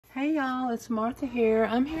Hey y'all, it's Martha here.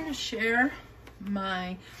 I'm here to share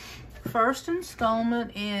my first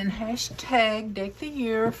installment in hashtag Deck the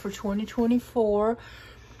Year for 2024.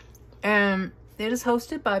 It is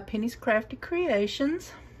hosted by Penny's Crafty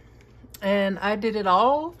Creations. And I did it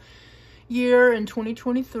all year in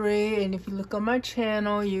 2023. And if you look on my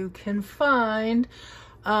channel, you can find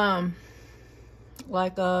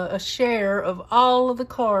like a share of all of the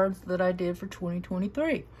cards that I did for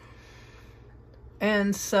 2023.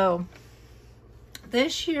 And so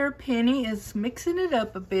this year Penny is mixing it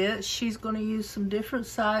up a bit. She's going to use some different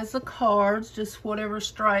size of cards, just whatever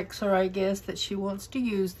strikes her, I guess, that she wants to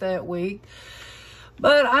use that week.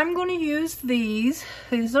 But I'm going to use these.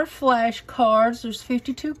 These are flash cards. There's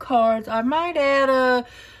 52 cards. I might add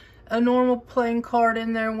a normal playing card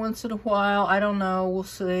in there once in a while. I don't know. We'll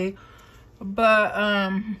see. But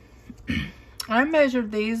I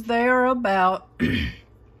measured these. They are about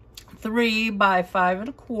 3 by 5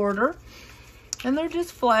 1/4, and they're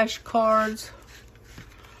just flash cards,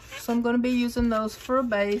 so I'm going to be using those for a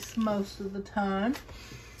base most of the time.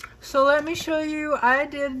 So let me show you. I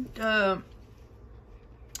did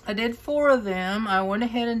 4 of them. I went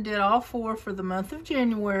ahead and did all 4 for the month of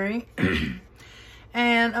January.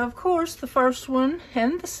 And of course the first one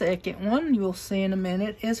and the second one, you'll see in a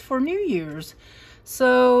minute, is for New Year's.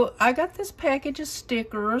 So I got this package of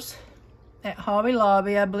stickers at Hobby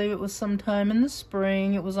Lobby. I believe it was sometime in the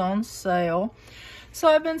spring. It was on sale. So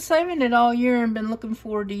I've been saving it all year and been looking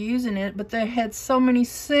forward to using it, but they had so many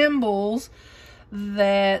symbols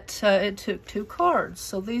that it took 2 cards.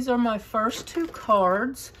 So these are my first 2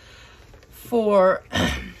 cards for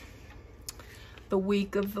the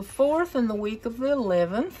week of the 4th and the week of the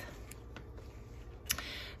 11th.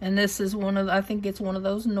 And this is one of, I think it's one of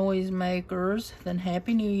those noise makers. Then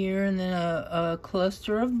Happy New Year, and then a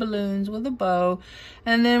cluster of balloons with a bow.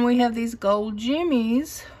 And then we have these gold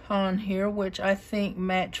jimmies on here, which I think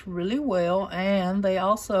match really well. And they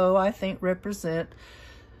also, I think, represent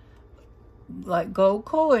like gold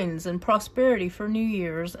coins and prosperity for New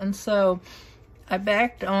Year's. And so I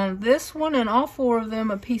backed on this one and all 4 of them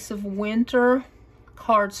a piece of winter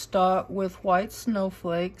cardstock with white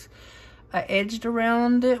snowflakes. I edged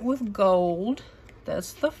around it with gold.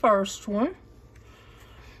 That's the first one.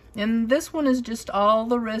 And this one is just all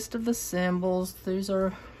the rest of the symbols. These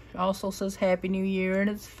are, also says Happy New Year, and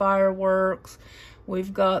it's fireworks.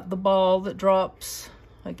 We've got the ball that drops,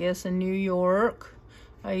 I guess, in New York.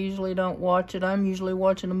 I usually don't watch it. I'm usually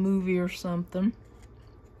watching a movie or something.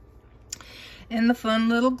 And the fun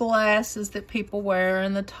little glasses that people wear,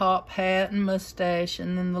 and the top hat and mustache,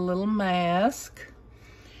 and then the little mask.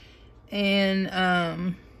 And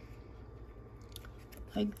I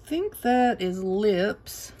think that is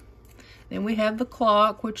lips. Then we have the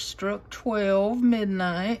clock, which struck 12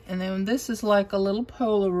 midnight. And then this is like a little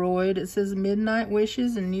Polaroid. It says midnight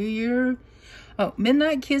wishes and New Year. Oh,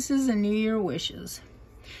 midnight kisses and New Year wishes.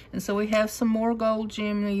 And so we have some more gold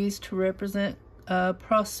jimmies to represent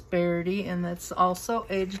prosperity. And that's also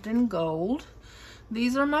edged in gold.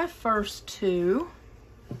 These are my first 2.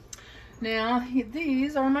 Now,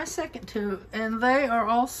 these are my second 2, and they are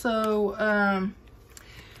also,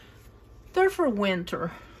 they're for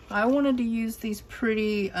winter. I wanted to use these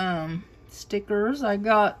pretty stickers. I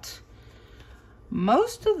got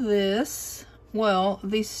most of this, well,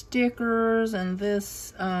 these stickers and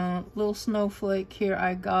this little snowflake here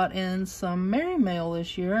I got in some Merry Mail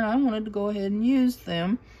this year, and I wanted to go ahead and use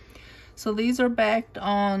them. So these are backed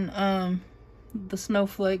on the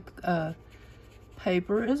snowflake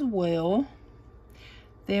paper as well.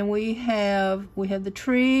 Then we have the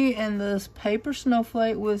tree and this paper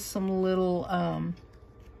snowflake with some little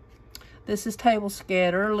this is table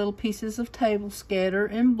scatter, little pieces of table scatter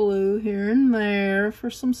in blue here and there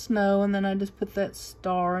for some snow, and then I just put that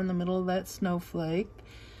star in the middle of that snowflake.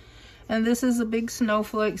 And this is a big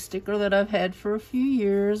snowflake sticker that I've had for a few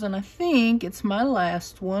years, and I think it's my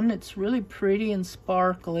last one. It's really pretty and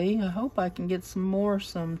sparkly. I hope I can get some more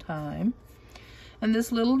sometime. And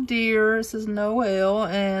this little deer, it says Noel,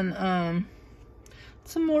 and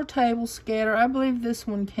some more table scatter. I believe this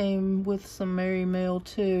one came with some Merry Mail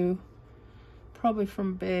too, probably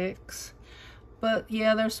from Beck's. But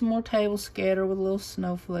yeah, there's some more table scatter with little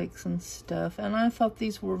snowflakes and stuff. And I thought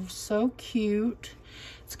these were so cute.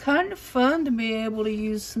 It's kind of fun to be able to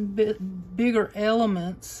use some bigger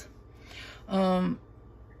elements. I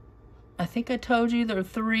think I told you they're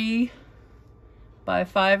 3 by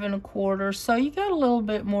 5 1/4, so you got a little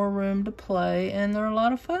bit more room to play, and they're a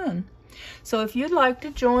lot of fun. So if you'd like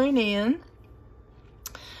to join in,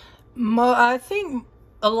 I think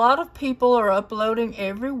a lot of people are uploading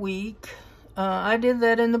every week. I did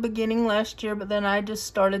that in the beginning last year, but then I just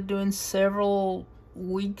started doing several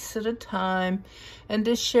weeks at a time and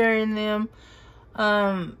just sharing them.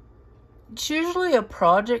 It's usually a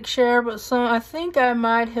project share, but I think I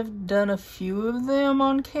might have done a few of them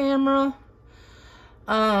on camera.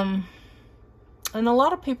 And a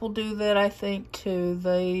lot of people do that, I think, too.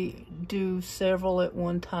 They do several at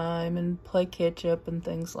one time and play catch up and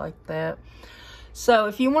things like that. So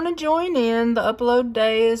if you want to join in, the upload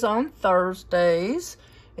day is on Thursdays.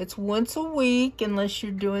 It's once a week, unless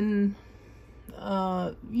you're doing,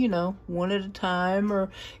 you know, one at a time. Or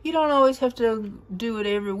you don't always have to do it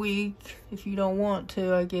every week if you don't want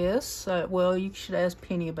to, I guess. Well, you should ask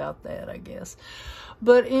Penny about that, I guess.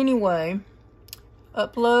 But anyway,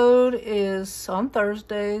 upload is on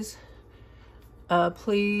Thursdays.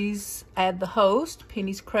 Please add the host,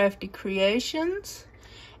 Penny's Crafty Creations,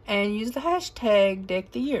 and use the hashtag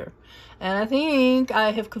Deck the Year. And I think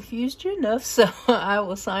I have confused you enough, so I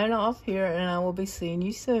will sign off here, and I will be seeing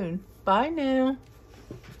you soon. Bye now.